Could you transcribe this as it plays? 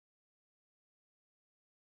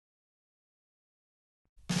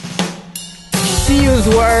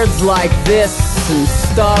use words like this and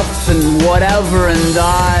stuff and whatever and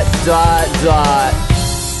dot.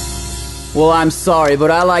 Well, I'm sorry, but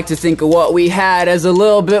I like to think of what we had as a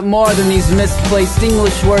little bit more than these misplaced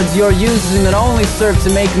English words you're using that only serve to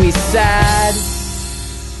make me sad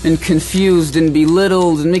and confused and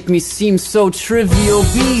belittled and make me seem so trivial.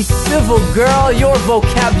 Be civil, girl, your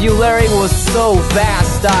vocabulary was so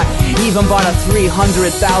vast. I even bought a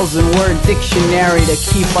 300,000 word dictionary to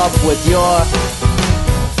keep up with your...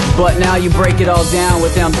 But now you break it all down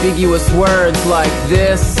with ambiguous words like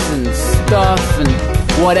this and stuff and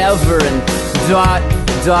whatever and dot.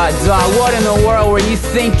 What in the world were you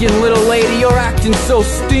thinking, little lady? You're acting so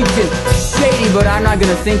stinking shady, but I'm not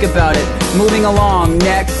gonna think about it. Moving along,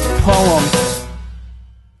 next poem.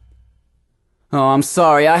 Oh, I'm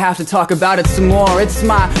sorry, I have to talk about it some more. It's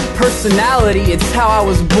my personality, it's how I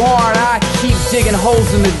was born. I keep digging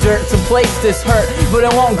holes in the dirt to place this hurt, but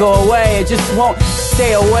it won't go away, it just won't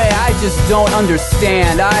stay away. I just don't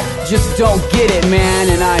understand, I just don't get it, man.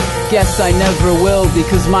 And I guess I never will,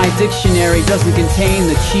 because my dictionary doesn't contain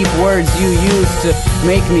the cheap words you use to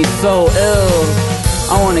make me so ill.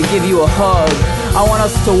 I wanna give you a hug, I want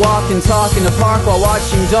us to walk and talk in the park while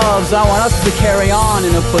watching doves. I want us to carry on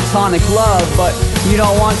in a platonic love, but you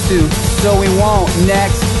don't want to, so we won't.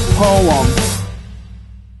 Next poem.